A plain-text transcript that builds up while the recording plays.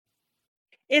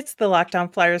It's the Locked On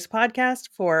Flyers podcast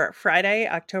for Friday,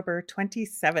 October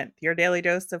 27th. Your daily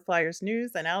dose of Flyers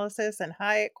news, analysis, and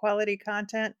high quality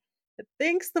content that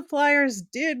thinks the Flyers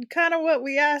did kind of what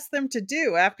we asked them to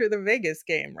do after the Vegas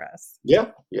game, Russ.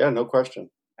 Yeah, no question.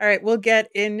 All right, we'll get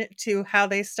into how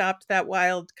they stopped that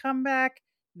wild comeback,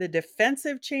 the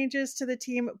defensive changes to the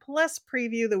team, plus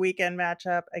preview the weekend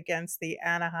matchup against the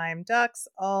Anaheim Ducks,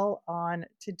 all on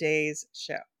today's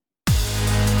show.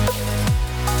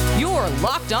 You're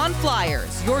Locked On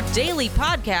Flyers, your daily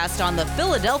podcast on the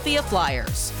Philadelphia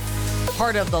Flyers.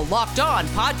 Part of the Locked On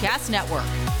Podcast Network,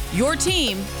 your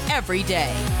team every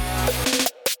day.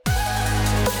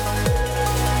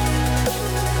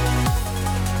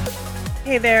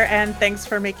 Hey there, and thanks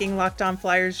for making Locked On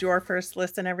Flyers your first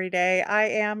listen every day. I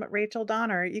am Rachel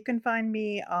Donner. You can find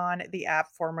me on the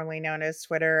app formerly known as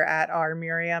Twitter at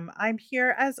rmiriam. I'm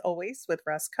here as always with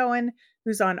Russ Cohen,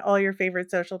 who's on all your favorite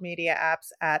social media apps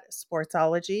at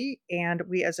Sportsology. And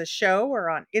we as a show are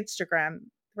on Instagram,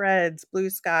 Threads, Blue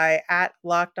Sky, at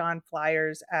Locked On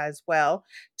Flyers as well.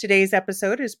 Today's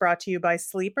episode is brought to you by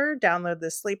Sleeper. Download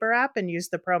the Sleeper app and use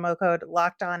the promo code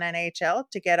LOCKEDONNHL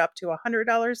to get up to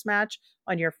 $100 match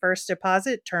on your first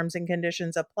deposit. Terms and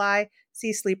conditions apply.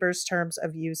 See Sleeper's terms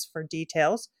of use for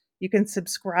details. You can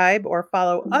subscribe or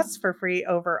follow us for free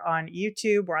over on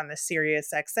YouTube or on the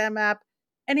SiriusXM app.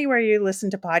 Anywhere you listen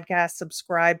to podcasts,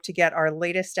 subscribe to get our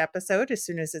latest episode as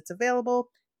soon as it's available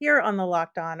here on the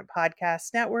Locked On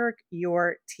Podcast Network,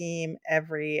 your team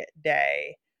every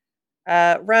day.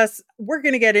 Russ, we're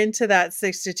going to get into that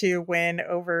 6-2 win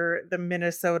over the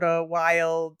Minnesota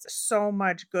Wild. So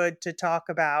much good to talk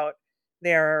about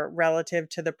there relative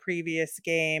to the previous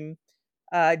game.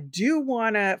 Do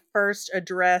want to first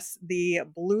address the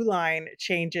blue line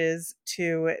changes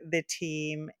to the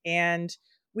team. And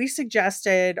we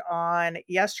suggested on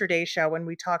yesterday's show when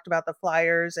we talked about the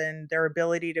Flyers and their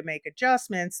ability to make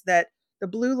adjustments that the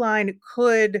blue line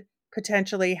could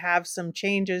potentially have some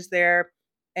changes there.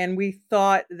 And we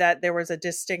thought that there was a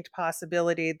distinct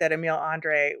possibility that Emil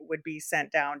Andrae would be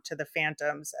sent down to the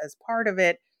Phantoms as part of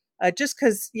it, just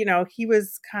because, he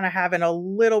was kind of having a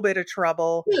little bit of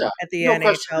trouble at the No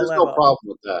question. NHL There's no level. problem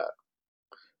with that.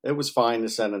 It was fine to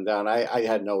send him down. I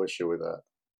had no issue with that.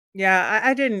 Yeah,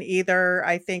 I didn't either.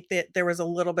 I think that there was a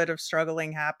little bit of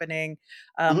struggling happening.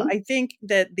 I think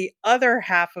that the other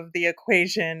half of the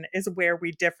equation is where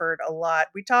we differed a lot.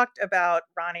 We talked about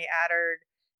Ronnie Attard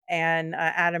and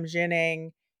Adam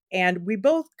Ginning, and we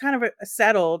both kind of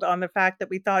settled on the fact that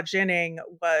we thought Ginning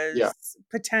Yeah. was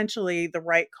potentially the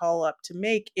right call up to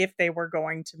make if they were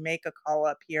going to make a call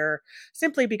up here,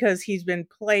 simply because he's been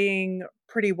playing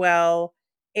pretty well.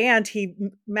 And he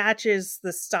matches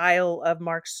the style of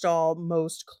Mark Stahl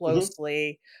most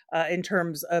closely in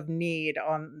terms of need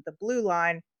on the blue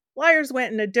line. Flyers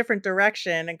went in a different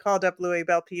direction and called up Louis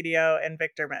Belpedio and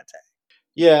Victor Mete.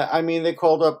 Yeah, I mean, they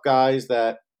called up guys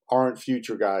that aren't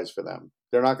future guys for them.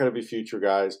 They're not going to be future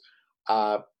guys.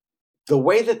 The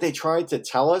way that they tried to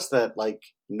tell us that,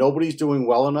 nobody's doing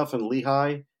well enough in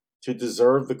Lehigh to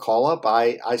deserve the call-up,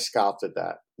 I scoffed at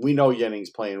that. We know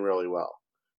Jennings playing really well.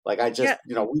 Yeah.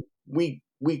 We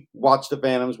watch the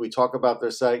Phantoms. We talk about their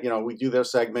we do their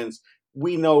segments.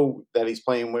 We know that he's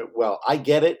playing well. I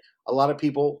get it. A lot of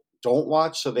people don't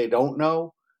watch, so they don't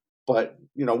know. But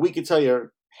we can tell you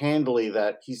handily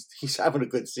that he's having a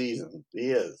good season. He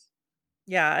is.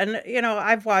 Yeah. And,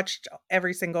 I've watched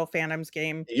every single Phantoms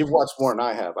game. You've watched more than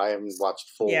I have. I haven't watched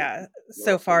full. Yeah,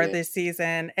 so far this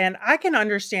season. And I can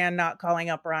understand not calling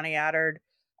up Ronnie Attard.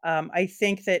 I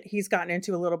think that he's gotten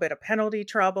into a little bit of penalty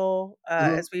trouble,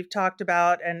 as we've talked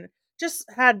about, and just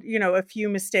had, a few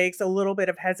mistakes, a little bit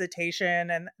of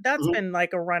hesitation. And that's been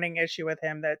like a running issue with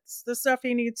him. That's the stuff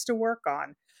he needs to work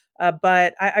on.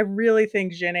 But I really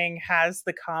think Ginning has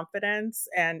the confidence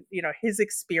and, his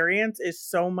experience is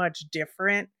so much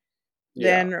different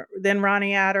than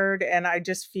Ronnie Attard, and I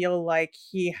just feel like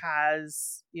he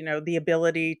has, the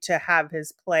ability to have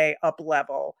his play up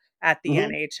level at the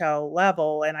NHL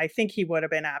level, and I think he would have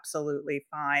been absolutely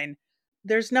fine.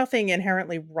 There's nothing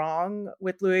inherently wrong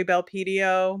with Louis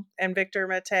Belpedio and Victor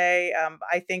Mete.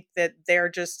 I think that they're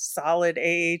just solid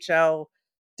AHL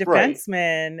Right.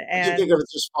 defensemen, I think they're and going to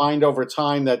just find over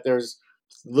time that there's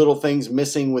little things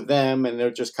missing with them, and they're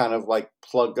just kind of going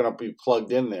to be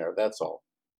plugged in there. That's all.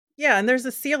 yeah, and there's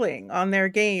a ceiling on their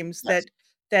games Yes.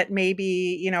 that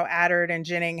maybe, Attard and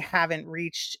Ginning haven't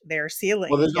reached their Well,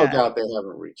 ceiling there's no yet. doubt they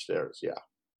haven't reached theirs. Yeah,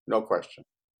 no question.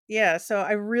 Yeah, so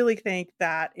I really think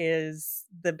that is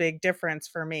the big difference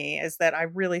for me, is that I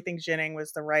really think Ginning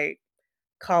was the right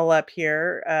call up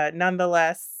here.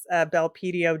 Nonetheless,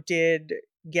 Belpedio did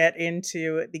get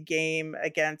into the game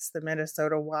against the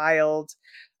Minnesota Wild.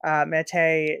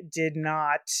 Mete did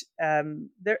not.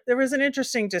 There was an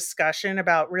interesting discussion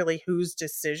about really whose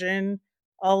decision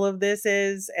all of this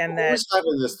is, and Who that, was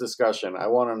having this discussion? I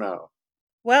want to know.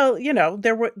 well,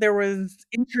 there was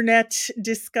internet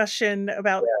discussion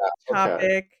about the Okay.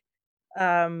 topic,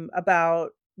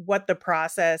 about what the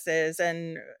process is,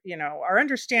 and our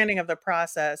understanding of the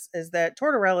process is that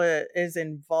Tortorella is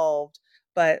involved,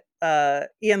 but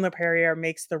Ian LaPerriere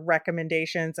makes the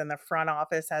recommendations, and the front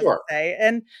office has a Sure. say.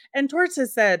 And Torts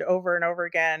has said over and over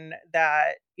again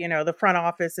that the front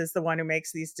office is the one who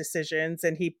makes these decisions,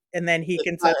 and then he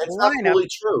can set the It's not lineup. fully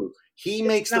true. He It's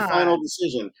makes the not. final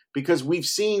decision because we've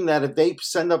seen that if they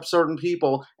send up certain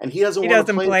people and he doesn't He want to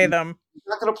doesn't play play them, them. he's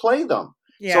not going to play them.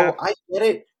 Yeah. So I get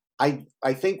it.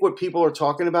 I think what people are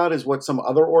talking about is what some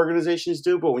other organizations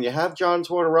do, but when you have John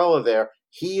Tortorella there,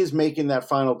 he is making that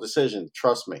final decision.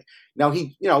 Trust me. Now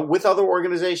with other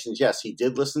organizations, yes, he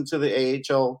did listen to the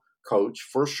AHL coach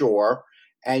for sure,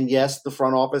 and yes, the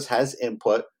front office has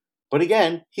input. But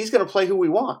again, he's going to play who he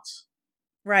wants.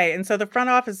 Right, and so the front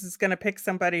office is gonna pick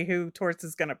somebody who Torts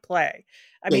is gonna play.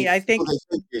 I mean, I Who think they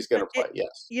think he's going to it play.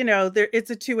 Yes. it's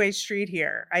a two-way street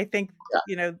here. I think,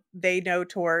 Yeah. they know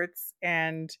Torts,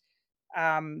 and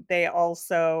they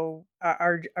also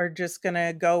are just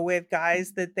gonna go with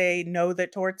guys that they know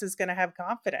that Torts is gonna have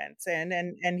confidence in,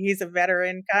 and he's a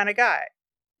veteran kinda guy.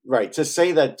 Right. To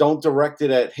say that don't direct it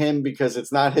at him because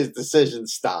it's not his decision,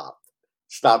 stop.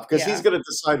 Stop. Because he's Yeah. going to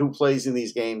decide who plays in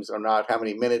these games or not, how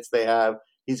many minutes they have.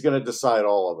 He's going to decide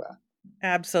all of that.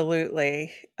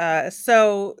 Absolutely.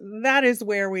 So that is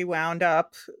where we wound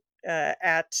up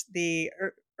at the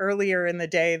earlier in the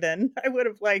day than I would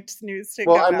have liked news to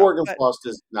Well, come and out. Morgan But Frost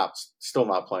is still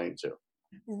not playing too.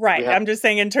 We right, have I'm just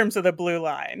saying in terms of the blue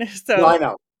line. no, So I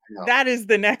know. I know. that is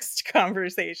the next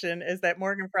conversation, is that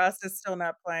Morgan Frost is still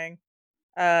not playing.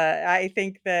 I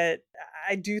think that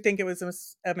I do think it was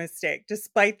a mistake.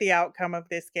 Despite the outcome of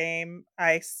this game,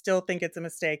 I still think it's a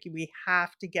mistake. We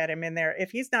have to get him in there.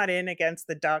 If he's not in against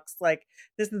the Ducks, like,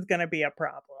 this is going to be a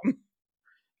problem.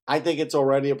 I think it's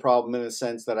already a problem in the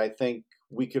sense that I think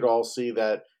we could all see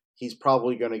that he's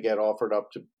probably going to get offered up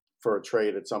for a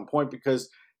trade at some point because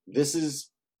this is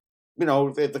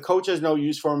if the coach has no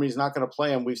use for him, he's not going to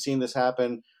play him. We've seen this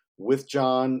happen with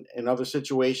John in other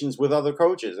situations with other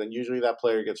coaches, and usually that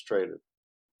player gets traded.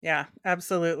 Yeah,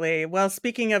 absolutely. Well,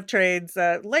 speaking of trades,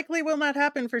 likely will not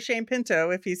happen for Shane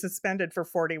Pinto if he's suspended for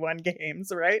 41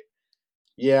 games, right?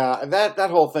 Yeah, that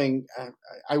whole thing.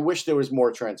 I wish there was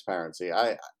more transparency.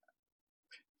 I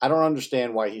don't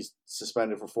understand why he's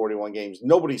suspended for 41 games.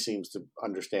 Nobody seems to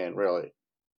understand really.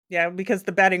 Yeah, because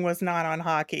the betting was not on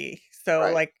hockey. So,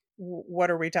 Right. like, what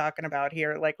are we talking about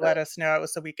here? Like, Right. let us know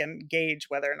so we can gauge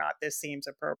whether or not this seems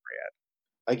appropriate.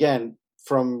 Again,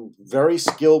 from very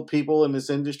skilled people in this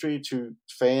industry to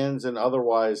fans and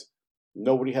otherwise,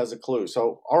 nobody has a clue.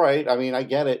 So, all right, I mean, I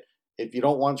get it. If you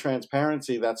don't want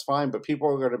transparency, that's fine. But people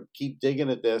are going to keep digging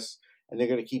at this and they're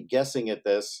going to keep guessing at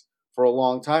this for a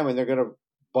long time. And they're going to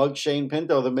bug Shane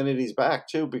Pinto the minute he's back,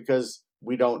 too, because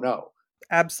we don't know.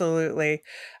 Absolutely.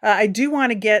 I do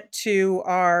want to get to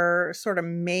our sort of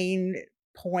main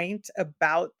point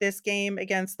about this game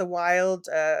against the Wild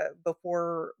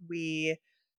before we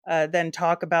then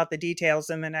talk about the details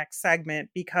in the next segment,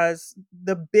 because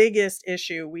the biggest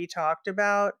issue we talked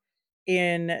about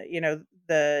in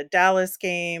the Dallas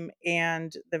game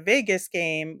and the Vegas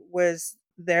game was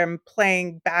them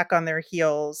playing back on their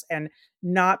heels and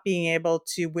not being able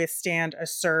to withstand a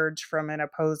surge from an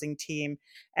opposing team,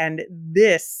 and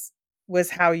this was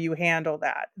how you handle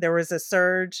that. There was a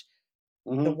surge,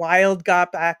 the Hmm. Wild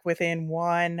got back within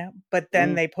 1, but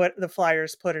then Hmm. the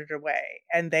Flyers put it away,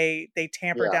 and they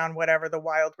tampered Yeah. down whatever the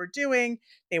Wild were doing.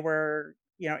 They were,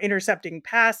 intercepting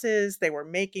passes, they were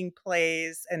making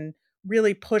plays and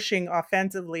really pushing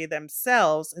offensively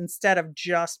themselves instead of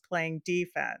just playing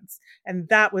defense, and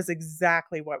that was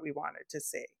exactly what we wanted to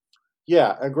see.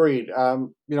 Yeah, agreed.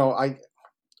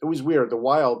 It was weird. The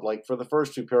Wild, like for the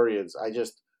first two periods, I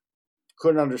just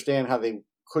couldn't understand how they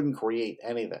couldn't create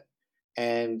anything.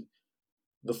 And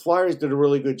the Flyers did a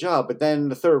really good job. But then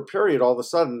the third period, all of a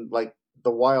sudden, like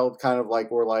the Wild kind of like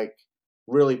were like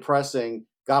really pressing,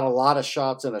 got a lot of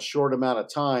shots in a short amount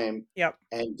of time, Yep.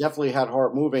 and definitely had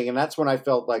heart moving. And that's when I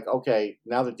felt like, okay,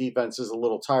 now the defense is a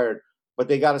little tired, but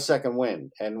they got a second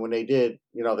win. And when they did,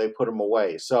 they put them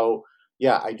away. So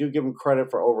yeah, I do give them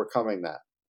credit for overcoming that.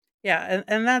 Yeah,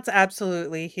 and that's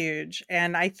absolutely huge.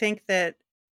 And I think that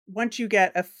once you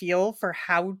get a feel for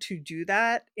how to do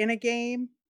that in a game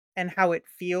and how it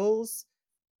feels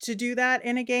to do that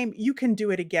in a game, you can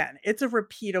do it again. It's a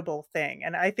repeatable thing,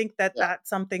 and I think that Yeah. that's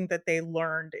something that they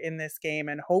learned in this game,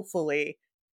 and hopefully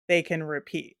they can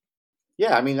repeat.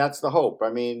 Yeah, I mean, that's the hope.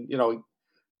 I mean,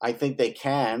 I think they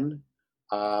can.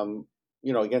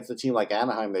 Against a team like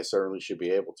Anaheim, they certainly should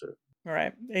be able to.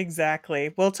 Right,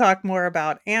 exactly. We'll talk more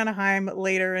about Anaheim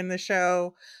later in the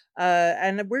show.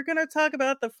 And we're going to talk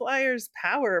about the Flyers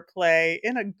power play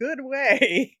in a good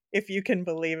way, if you can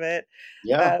believe it.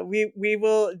 Yeah. We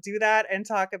will do that and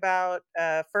talk about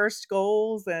first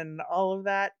goals and all of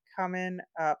that coming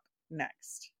up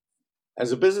next.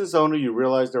 As a business owner, you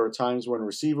realize there are times when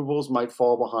receivables might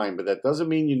fall behind, but that doesn't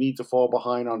mean you need to fall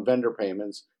behind on vendor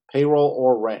payments, payroll,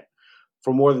 or rent.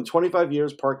 For more than 25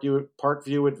 years,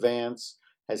 Parkview Advance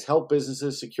has helped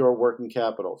businesses secure working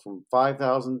capital from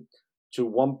 $5,000 to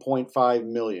 $1.5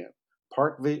 million.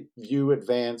 Parkview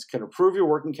Advance can approve your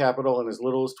working capital in as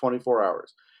little as 24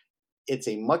 hours. It's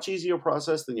a much easier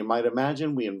process than you might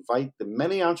imagine. We invite the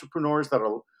many entrepreneurs that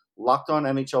are Locked On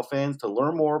NHL fans to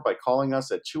learn more by calling us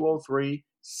at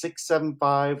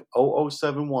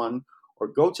 203-675-0071 or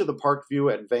go to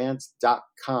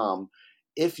theparkviewadvance.com.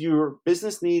 If your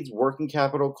business needs working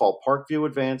capital, call Parkview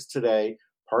Advance today.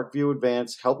 Parkview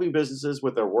Advance, helping businesses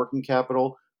with their working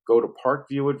capital. Go to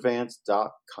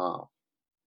parkviewadvance.com.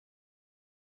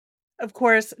 Of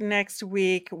course, next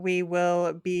week we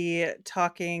will be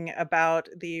talking about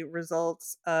the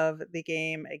results of the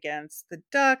game against the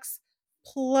Ducks.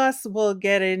 Plus, we'll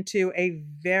get into a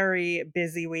very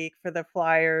busy week for the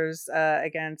Flyers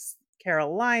against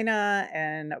Carolina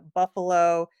and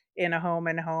Buffalo in a home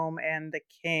and home and the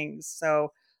Kings.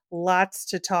 So, lots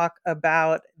to talk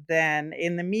about then.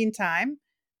 In the meantime,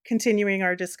 continuing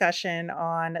our discussion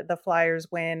on the Flyers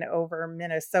win over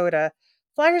Minnesota.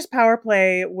 Flyers power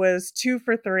play was 2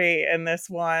 for 3 in this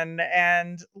one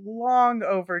and long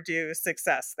overdue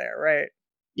success there, right?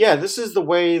 Yeah, this is the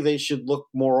way they should look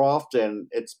more often.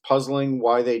 It's puzzling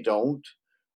why they don't,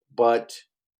 but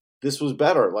this was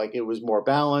better. Like, it was more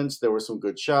balanced. There were some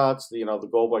good shots. The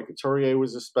goal by Couturier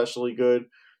was especially good.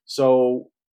 So,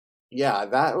 yeah,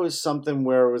 that was something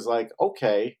where it was like,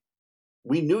 okay,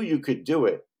 we knew you could do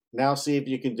it. Now see if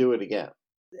you can do it again.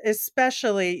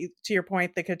 Especially to your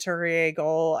point, the Couturier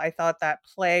goal, I thought that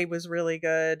play was really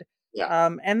good. Yeah,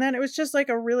 And then it was just like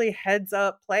a really heads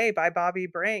up play by Bobby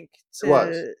Brink it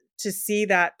was. to see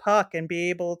that puck and be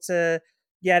able to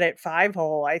get it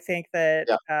 5-hole. I think that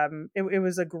Yeah, it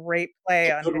was a great play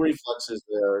the on good reflexes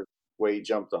there where he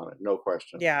jumped on it, no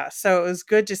question. Yeah, so it was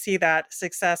good to see that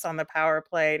success on the power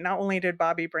play. Not only did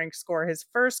Bobby Brink score his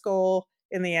first goal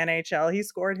in the NHL, he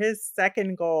scored his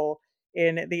second goal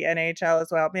in the NHL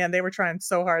as well. Man, they were trying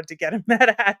so hard to get him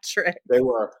that hat trick. They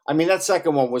were. I mean, that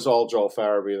second one was all Joel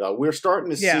Farabee, though. We're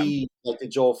starting to Yeah, see like the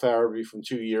Joel Farabee from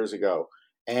 2 years ago.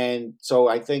 And so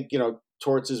I think,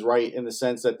 Torts is right in the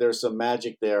sense that there's some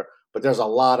magic there, but there's a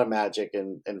lot of magic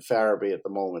in Farabee at the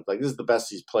moment. Like, this is the best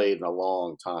he's played in a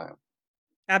long time.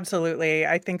 absolutely.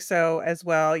 I think so as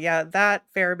well. Yeah, that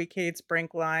Farabee Cates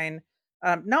Brink line.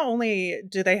 Not only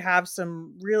do they have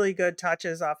some really good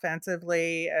touches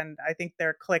offensively, and I think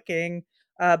they're clicking,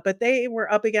 but they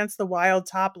were up against the Wild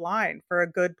top line for a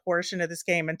good portion of this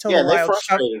game until Yeah, the and they Wild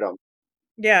frustrated him.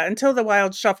 Yeah, until the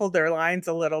Wild shuffled their lines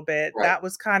a little bit, Right. that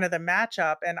was kind of the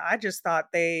matchup, and I just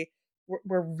thought they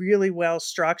were really well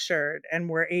structured and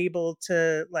were able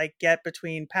to, like, get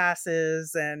between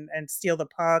passes and steal the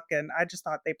puck, and I just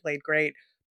thought they played great,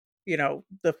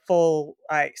 the full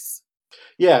ice.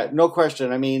 Yeah, no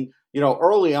question. I mean,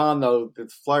 early on though, the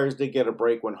Flyers did get a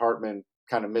break when Hartman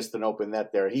kind of missed an open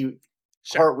net there. Sure.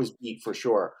 Hart was beat for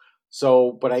sure.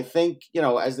 So, but I think,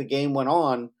 as the game went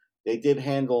on, they did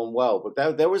handle him well.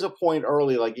 But there was a point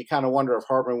early, like you kind of wonder if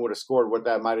Hartman would have scored, what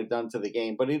that might have done to the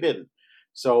game, but he didn't.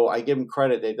 So I give him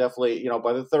credit. They definitely,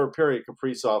 by the third period,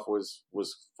 Kaprizov was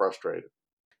frustrated.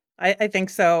 I think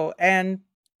so, and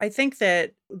I think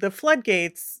that the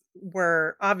floodgates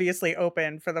were obviously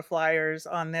open for the Flyers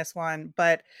on this one,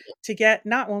 but to get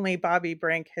not only Bobby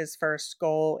Brink his first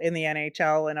goal in the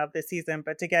NHL and of the season,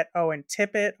 but to get Owen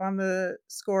Tippett on the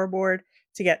scoreboard,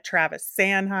 to get Travis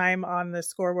Sanheim on the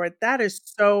scoreboard, that is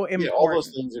so Yeah, all those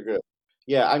important. things are good.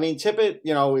 Yeah, I mean Tippett,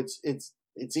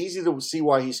 it's easy to see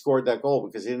why he scored that goal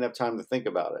because he didn't have time to think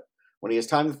about it. When he has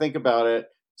time to think about it,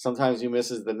 sometimes he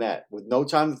misses the net. With no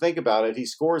time to think about it, he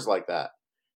scores like that.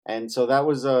 And so that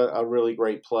was a really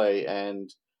great play.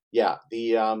 And yeah,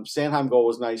 the Sanheim goal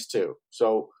was nice too.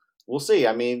 So we'll see.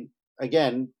 I mean,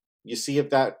 again, you see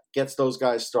if that gets those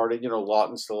guys started.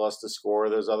 Lawton still has to score.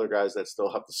 There's other guys that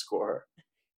still have to score.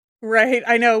 Right,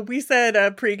 I know. We said,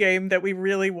 pregame that we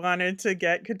really wanted to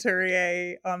get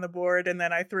Couturier on the board, and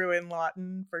then I threw in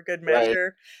Lawton for good Right.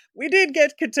 measure. We did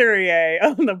get Couturier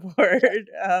on the board,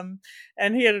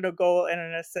 and he had a goal and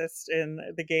an assist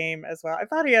in the game as well. I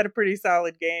thought he had a pretty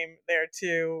solid game there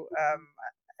too.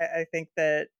 I think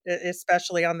that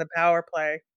especially on the power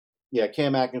play. Yeah,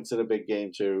 Cam Atkinson a big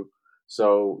game too.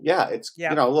 So yeah, it's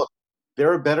Yeah. look,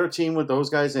 they're a better team with those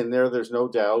guys in there. There's no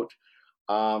doubt.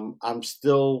 I'm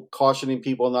still cautioning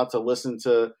people not to listen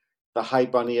to the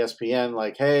hype on ESPN.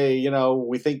 Like, hey,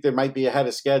 we think they might be ahead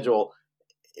of schedule.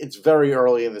 It's very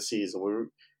early in the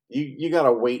season. You got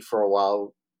to wait for a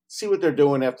while, see what they're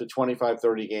doing after 25,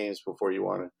 30 games before you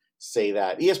want to say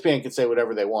that. ESPN can say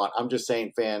whatever they want. I'm just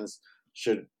saying fans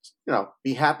should,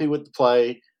 be happy with the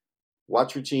play,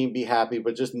 watch your team, be happy,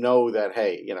 but just know that,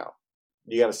 hey, you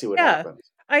got to see what Yeah.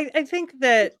 happens. I think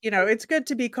that, it's good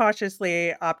to be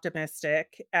cautiously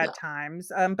optimistic Yeah, at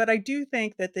times, but I do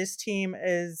think that this team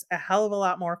is a hell of a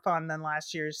lot more fun than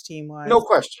last year's team no was.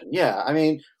 question. Yeah, I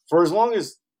mean, for as long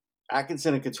as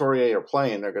Atkinson and Couturier are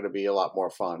playing, they're going to be a lot more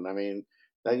fun. I mean,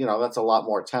 that's a lot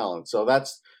more talent. So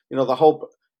that's the hope.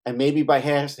 And maybe by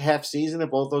half season, if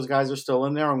both those guys are still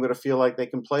in there, I'm going to feel like they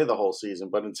can play the whole season.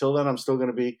 But until then, I'm still going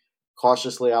to be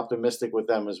cautiously optimistic with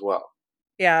them as well.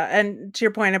 Yeah, and to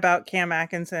your point about Cam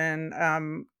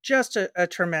Atkinson, just a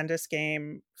tremendous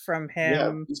game from Yeah,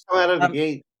 him. he's come out of the Um,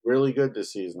 gate really good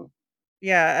this season.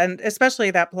 yeah, and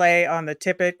especially that play on the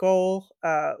Tippett goal,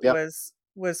 Yep.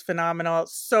 was phenomenal.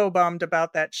 So bummed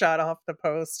about that shot off the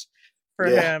post for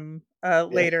Yeah. him, Yeah.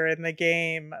 later in the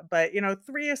game, but,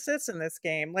 3 assists in this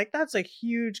game, like, that's a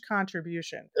huge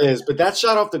contribution It from is, but him. that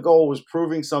shot off the goal was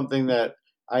proving something that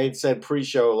I had said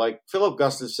pre-show. Like Philip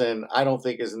Gustafson, I don't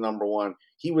think is the number one.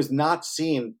 He was not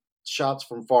seeing shots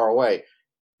from far away.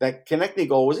 That Konechny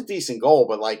goal was a decent goal,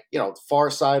 but far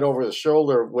side over the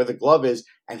shoulder where the glove is,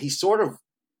 and he sort of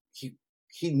he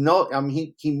he no, I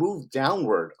mean he moved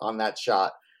downward on that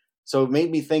shot, so it made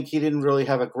me think he didn't really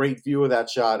have a great view of that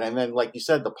shot. And then, like you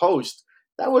said, the post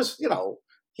that was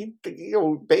he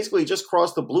basically just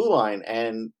crossed the blue line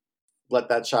and let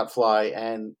that shot fly,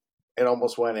 and it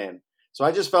almost went in. So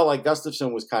I just felt like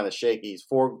Gustafson was kind of shaky. He's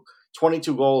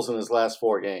 22 goals in his last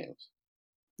 4 games.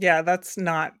 Yeah, that's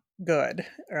not good.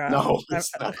 No,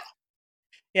 it's not.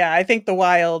 Yeah, I think the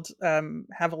Wild,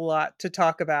 have a lot to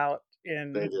talk about They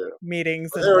in do.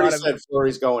 meetings They and a already lot of said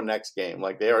Fleury's going next game.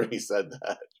 Like they already said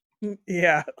that.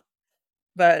 yeah.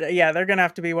 But, yeah, they're gonna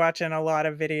have to be watching a lot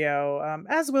of video,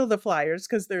 as will the Flyers,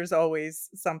 because there's always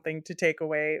something to take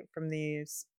away from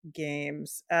these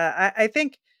games. I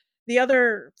think the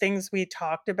other things we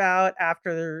talked about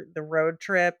after the road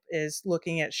trip is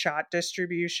looking at shot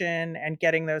distribution and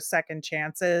getting those second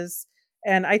chances,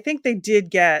 and I think they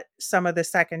did get some of the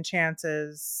second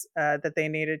chances, that they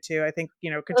needed to. I think, A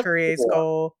few Couturier's more.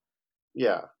 goal.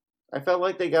 Yeah. I felt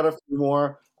like they got a few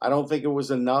more. I don't think it was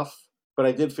enough, but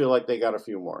I did feel like they got a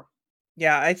few more.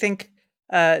 Yeah, I think,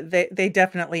 they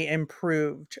definitely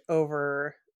improved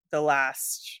over the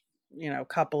last,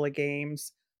 couple of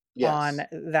games on Yes.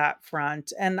 that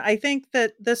front, and I think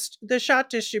that the shot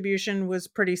distribution was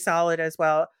pretty solid as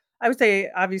well. I would say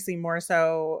obviously more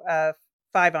so,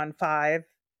 5 on 5,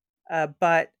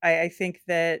 but I think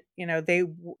that,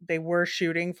 they were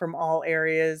shooting from all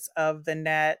areas of the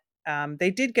net.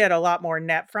 They did get a lot more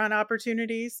net front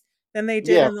opportunities than they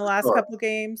did Yeah, in the for last sure. couple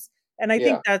games, and I Yeah.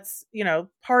 think that's,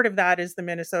 part of that is the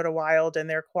Minnesota Wild and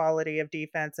their quality of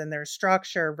defense and their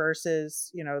structure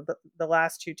versus, the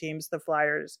last 2 teams the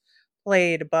Flyers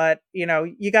played, but,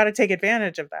 you gotta take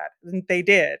advantage of that, and they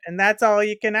did, and that's all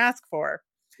you can ask for.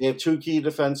 They have 2 key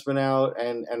defensemen out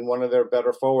and one of their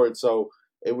better forwards, so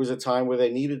it was a time where they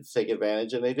needed to take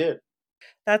advantage, and they did.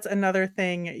 That's another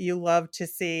thing you love to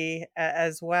see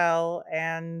as well,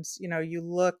 and, you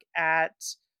look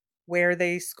at where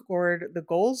they scored the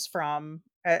goals from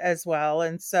as well,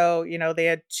 and so, they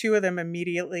had 2 of them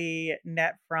immediately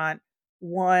net front,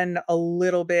 1 a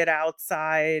little bit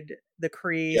outside the Yeah,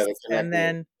 crease, the and Konechny.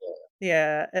 then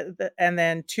yeah, and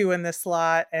then 2 in the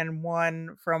slot and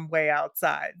 1 from way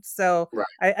outside. So, Right.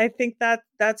 I think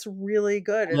that's really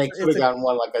good. And they could It's have a gotten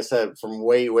one, like I said, from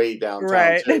way, way downtown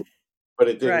right, too, but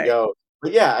it didn't right, go.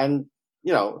 But yeah, and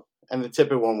the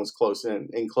Tippett one was close in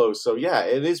close. So yeah,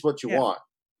 it is what you yeah. want.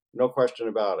 No question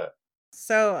about it.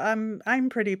 So I'm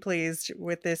pretty pleased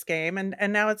with this game,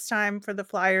 and now it's time for the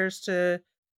Flyers to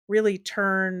really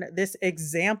turn this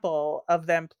example of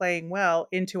them playing well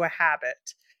into a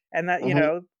habit. And that,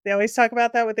 Mhm. they always talk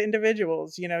about that with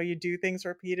individuals, you do things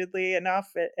repeatedly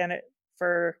enough and it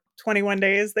for 21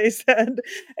 days, they said,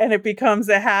 and it becomes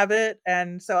a habit.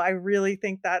 And so I really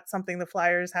think that's something the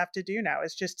Flyers have to do now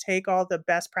is just take all the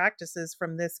best practices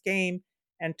from this game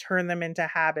and turn them into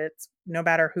habits, no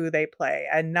matter who they play,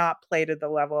 and not play to the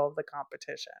level of the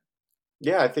competition.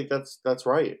 Yeah, I think that's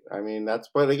right. I mean,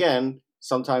 but again,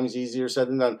 sometimes easier said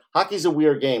than done. Hockey's a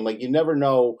weird game. Like you never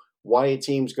know why a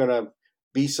team's gonna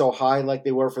be so high like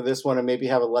they were for this one and maybe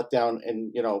have a letdown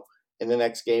in the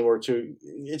next game or two.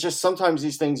 It's just sometimes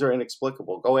these things are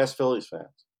inexplicable. Go ask Phillies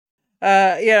fans.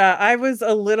 Yeah, I was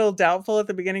a little doubtful at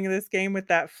the beginning of this game with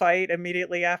that fight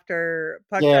immediately after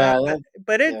puck Yeah, drop,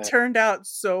 but it yeah, turned out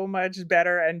so much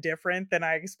better and different than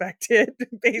I expected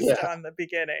based yeah, on the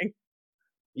beginning.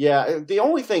 yeah. The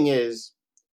only thing is,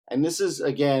 and this is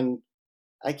again,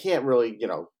 I can't really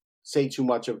say too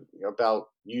much about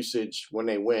usage when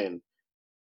they win,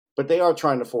 but they are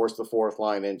trying to force the fourth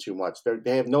line in too much.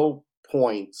 They have no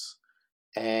points,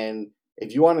 and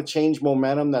if you want to change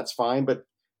momentum, that's fine. But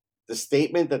the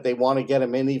statement that they want to get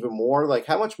them in even more, like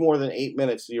how much more than 8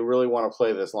 minutes do you really want to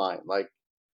play this line? Like,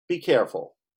 be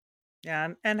careful. Yeah,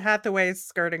 and Hathaway's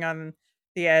skirting on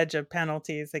the edge of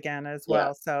penalties again as Yeah.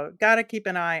 well. So got to keep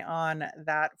an eye on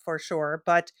that for sure.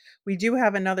 But we do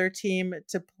have another team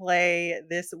to play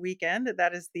this weekend.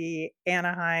 That is the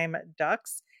Anaheim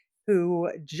Ducks,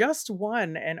 who just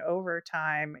won an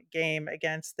overtime game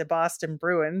against the Boston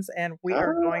Bruins. And we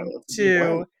are going That's a big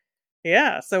win. to,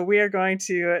 yeah, so we are going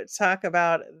to talk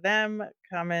about them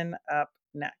coming up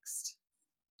next.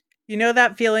 You know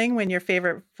that feeling when your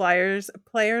favorite Flyers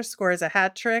player scores a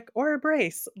hat trick or a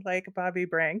brace like Bobby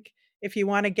Brink? If you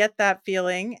want to get that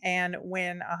feeling and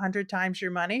win 100 times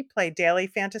your money, play daily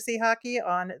fantasy hockey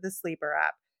on the Sleeper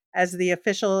app. As the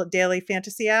official daily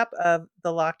fantasy app of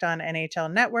the Locked On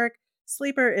NHL network,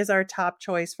 Sleeper is our top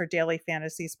choice for daily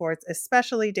fantasy sports,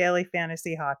 especially daily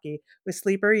fantasy hockey. With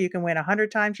Sleeper, you can win 100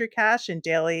 times your cash in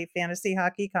daily fantasy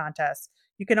hockey contests.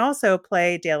 You can also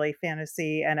play daily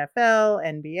fantasy NFL,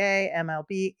 NBA,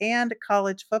 MLB, and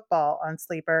college football on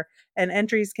Sleeper, and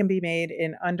entries can be made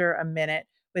in under a minute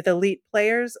with elite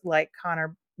players like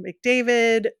Connor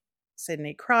McDavid,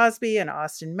 Sidney Crosby, and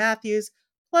Austin Matthews,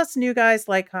 plus new guys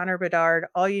like Connor Bedard.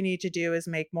 All you need to do is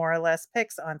make more or less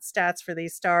picks on stats for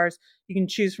these stars. You can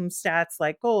choose from stats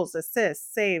like goals,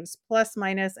 assists, saves, plus,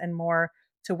 minus, and more.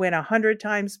 To win 100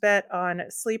 times bet on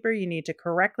Sleeper, you need to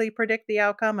correctly predict the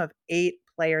outcome of 8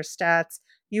 player stats.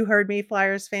 You heard me,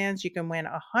 Flyers fans. You can win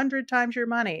 100 times your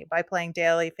money by playing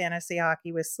daily fantasy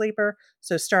hockey with Sleeper.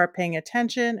 So start paying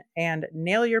attention and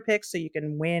nail your picks so you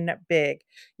can win big.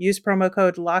 Use promo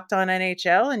code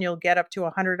LOCKEDONNHL and you'll get up to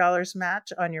 $100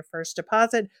 match on your first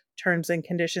deposit. Terms and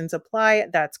conditions apply.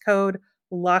 That's code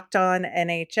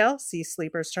LOCKEDONNHL. See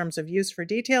Sleeper's terms of use for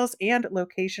details and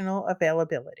locational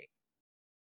availability.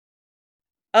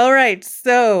 All right.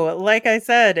 So, like I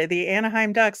said, the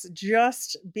Anaheim Ducks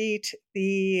just beat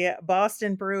the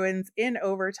Boston Bruins in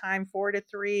overtime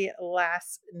 4-3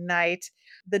 last night.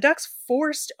 The Ducks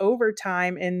forced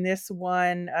overtime in this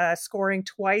one, scoring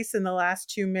twice in the last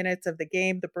 2 minutes of the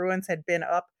game. The Bruins had been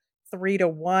up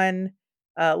 3-1.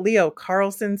 Leo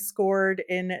Carlsson scored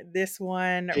in this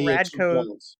one. He had 2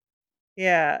 points.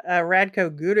 Radko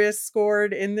Gudas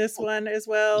scored in this one as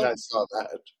Yeah, well. I saw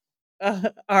that.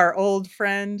 Our old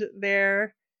friend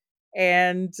there.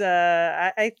 And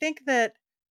I think that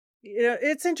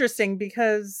it's interesting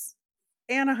because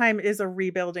Anaheim is a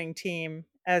rebuilding team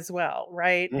as well,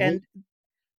 right? Hmm.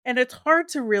 And it's hard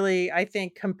to really, I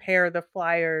think, compare the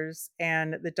Flyers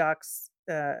and the Ducks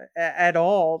at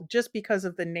all, just because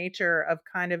of the nature of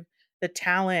kind of the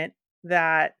talent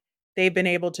that they've been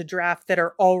able to draft that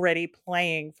are already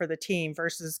playing for the team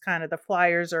versus kind of the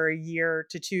Flyers are a year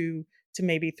to 2 to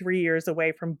maybe 3 years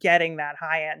away from getting that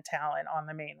high end talent on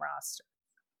the main roster.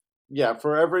 Yeah,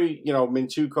 for every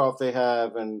Mintukov they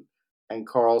have and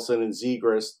Carlson and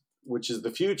Zegras, which is the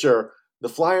future, the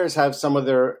Flyers have some of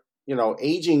their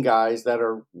aging guys that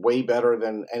are way better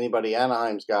than anybody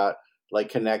Anaheim's got,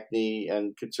 like Konechny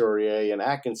and Couturier and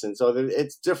Atkinson. So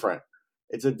it's different.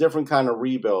 It's a different kind of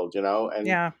rebuild, and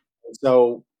Yeah.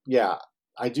 so yeah,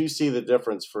 I do see the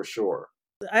difference for sure.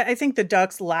 I think the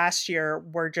Ducks last year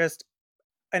were just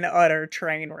an utter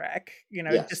train wreck,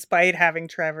 Yes. despite having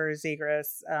Trevor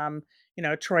Zegras.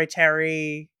 Troy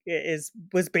Terry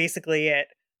was basically it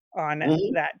on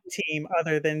Hmm. that team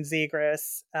other than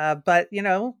Zegras. But,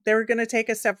 they're going to take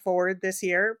a step forward this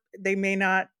year. They may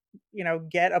not,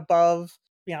 get above,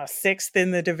 sixth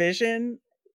in the division,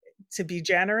 to be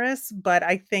generous, but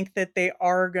I think that they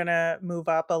are going to move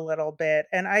up a little bit.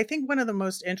 And I think one of the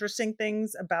most interesting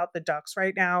things about the Ducks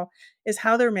right now is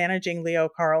how they're managing Leo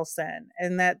Carlsson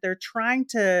and that they're trying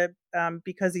to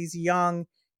because he's young,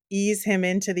 ease him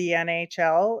into the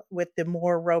NHL with the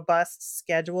more robust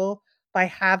schedule by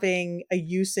having a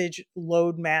usage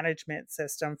load management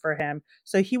system for him.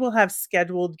 So he will have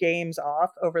scheduled games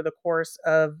off over the course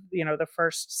of, the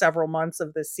first several months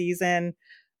of the season.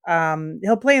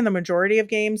 He'll play in the majority of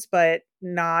games, but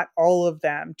not all of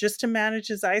them, just to manage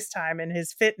his ice time and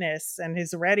his fitness and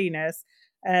his readiness.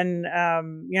 And,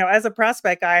 as a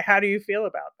prospect guy, how do you feel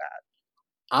about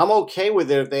that? I'm okay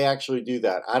with it if they actually do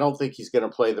that. I don't think he's going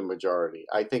to play the majority.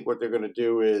 I think what they're going to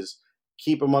do is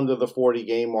keep him under the 40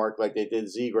 game mark like they did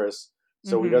Zegras,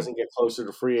 so he Hmm. doesn't get closer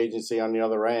to free agency on the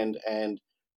other end, and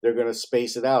they're going to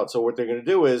space it out. So what they're going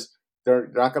to do is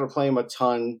they're not going to play him a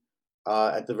ton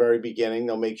at the very beginning.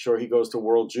 They'll make sure he goes to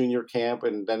World Junior Camp,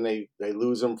 and then they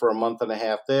lose him for a month and a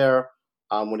half there.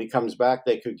 When he comes back,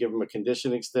 they could give him a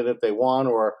conditioning stint if they want,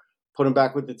 or put him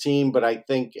back with the team. But I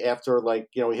think after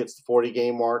he hits the 40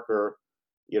 game mark, or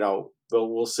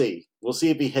we'll see. We'll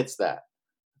see if he hits that.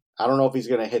 I don't know if he's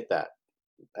going to hit that,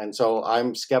 and so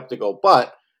I'm skeptical.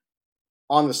 But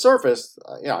on the surface,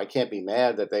 I can't be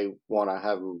mad that they want to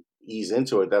have him ease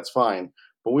into it. That's fine.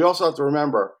 But we also have to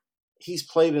remember he's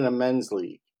played in a men's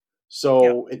league, Yep.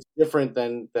 so it's different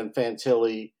than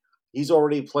Fantilli. He's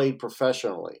already played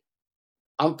professionally.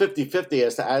 I'm 50-50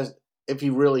 as if he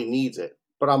really needs it,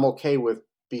 but I'm okay with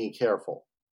being careful.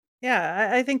 Yeah,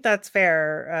 I think that's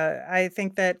fair. I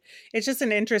think that it's just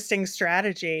an interesting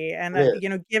strategy. And, It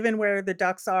is. given where the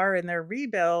Ducks are in their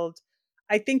rebuild,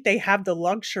 I think they have the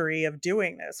luxury of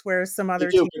doing this, whereas some You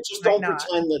other do, teams but just might don't not.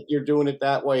 pretend that you're doing it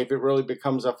that way if it really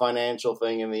becomes a financial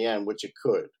thing in the end, which it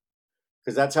could,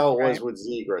 because that's how it was Right. with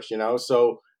Zegras.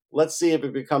 So let's see if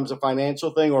it becomes a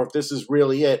financial thing or if this is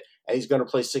really it and he's going to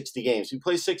play 60 games. If he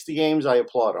plays 60 games, I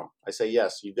applaud him. I say,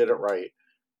 yes, you did it right.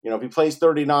 If he plays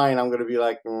 39, I'm going to be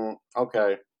like,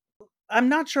 okay. I'm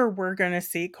not sure we're going to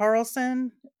see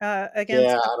Carlson Yeah,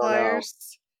 against the I don't know.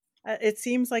 Flyers. It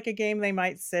seems like a game they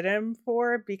might sit him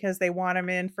for because they want him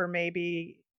in for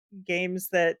maybe games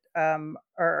that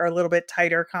are a little bit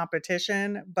tighter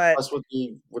competition. But Plus with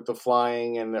the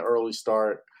flying and the early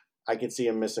start, I could see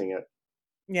him missing it.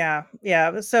 yeah,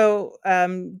 yeah. So,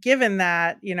 given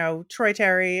that, Troy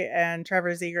Terry and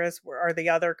Trevor Zegras are the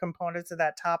other components of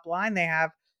that top line they have.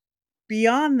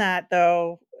 Beyond that,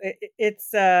 though,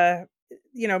 it's Mason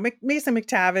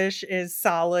McTavish is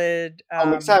solid, Oh,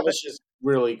 but McTavish is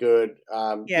really good.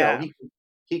 yeah,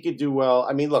 He could do well.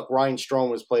 I mean, look, Ryan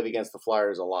Strome has played against the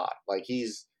Flyers a lot. Like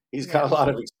he's got yeah, a lot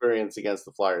of experience against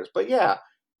the Flyers. But yeah,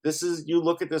 you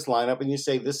look at this lineup and you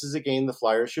say this is a game the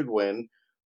Flyers should win. yep.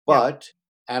 But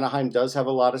Anaheim does have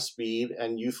a lot of speed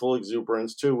and youthful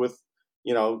exuberance too with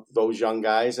those young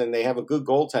guys, and they have a good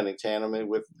goaltending tandem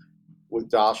with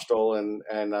Dostal and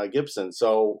Gibson.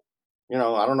 So I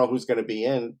don't know who's going to be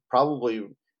in. Probably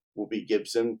will be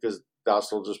Gibson because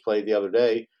Dostal just played the other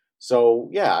day. So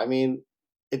yeah, I mean,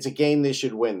 it's a game they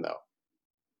should win though.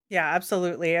 Yeah,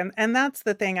 absolutely, and that's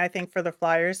the thing I think for the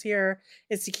Flyers here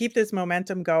is to keep this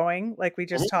momentum going, like we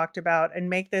just Mhm. talked about, and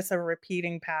make this a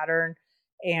repeating pattern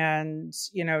and,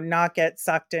 not get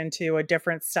sucked into a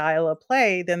different style of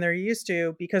play than they're used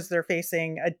to because they're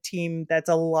facing a team that's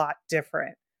a lot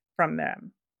different from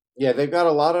them. Yeah, they've got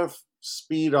a lot of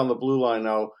speed on the blue line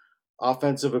now.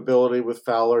 Offensive ability with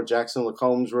Fowler, Jackson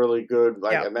Lacomb's really good.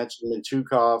 Like I Yep, mentioned,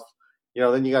 Mintukov.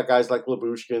 Then you got guys like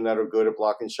Labushkin that are good at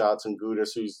blocking shots, and Gudis,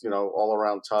 who's all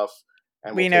around tough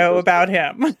and will we take know those. about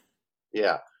him.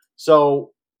 Yeah.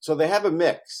 So they have a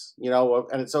mix,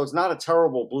 and so it's not a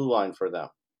terrible blue line for them.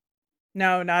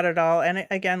 No, not at all, and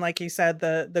again, like you said,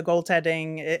 the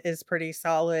goaltending is pretty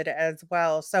solid as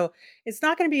well, so it's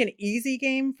not gonna be an easy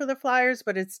game for the Flyers,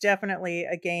 but it's definitely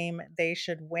a game they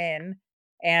should win,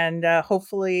 and,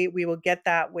 hopefully, we will get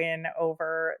that win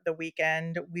over the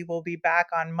weekend. We will be back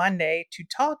on Monday to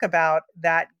talk about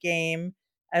that game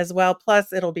as well,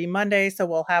 plus it'll be Monday, so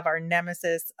we'll have our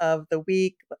nemesis of the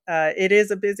week. It is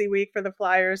a busy week for the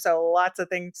Flyers, so lots of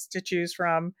things to choose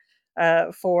from,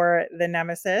 for the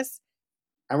nemesis.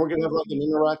 And we're gonna have like an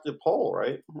interactive poll,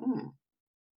 right?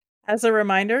 As a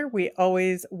reminder, we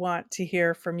always want to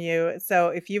hear from you. So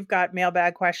if you've got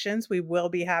mailbag questions, we will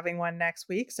be having one next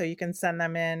week. So you can send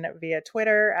them in via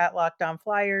Twitter at Locked On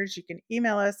Flyers. You can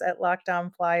email us at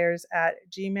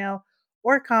lockedonflyers@gmail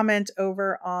or comment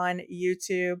over on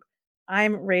YouTube.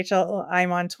 I'm Rachel.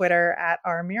 I'm on Twitter at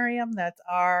rmiriam. That's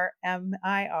RMIRIAM.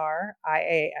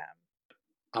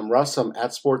 I'm Russ. I'm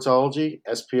at Sportsology,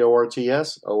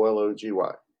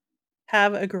 SPORTSOLOGY.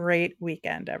 Have a great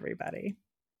weekend, everybody.